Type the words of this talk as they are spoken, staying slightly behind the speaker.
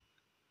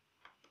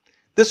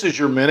This is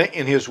your Minute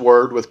in His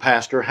Word with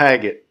Pastor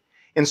Haggett.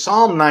 In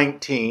Psalm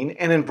 19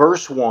 and in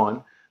verse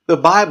 1, the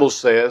Bible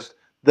says,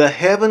 "The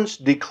heavens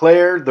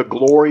declare the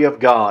glory of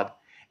God,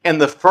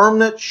 and the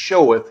firmament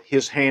showeth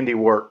His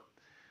handiwork."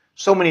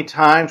 So many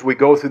times we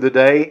go through the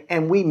day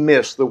and we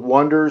miss the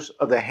wonders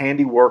of the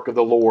handiwork of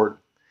the Lord.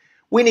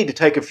 We need to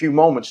take a few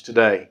moments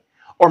today,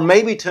 or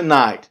maybe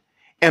tonight,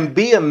 and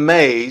be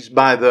amazed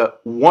by the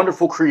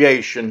wonderful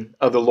creation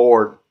of the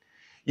Lord.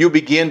 You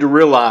begin to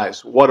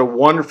realize what a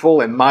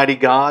wonderful and mighty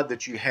God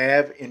that you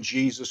have in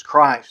Jesus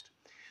Christ.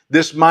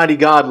 This mighty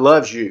God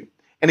loves you,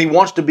 and He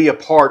wants to be a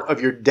part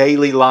of your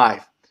daily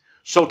life.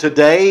 So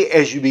today,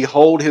 as you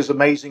behold His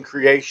amazing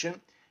creation,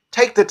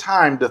 take the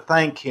time to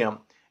thank Him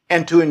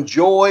and to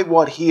enjoy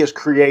what He has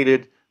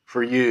created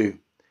for you.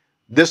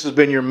 This has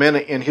been your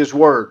Minute in His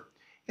Word.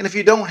 And if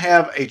you don't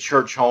have a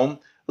church home,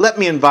 let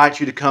me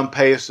invite you to come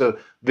pay us a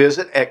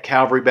visit at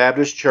Calvary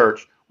Baptist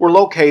Church. We're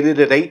located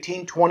at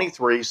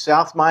 1823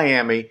 South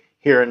Miami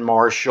here in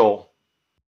Marshall.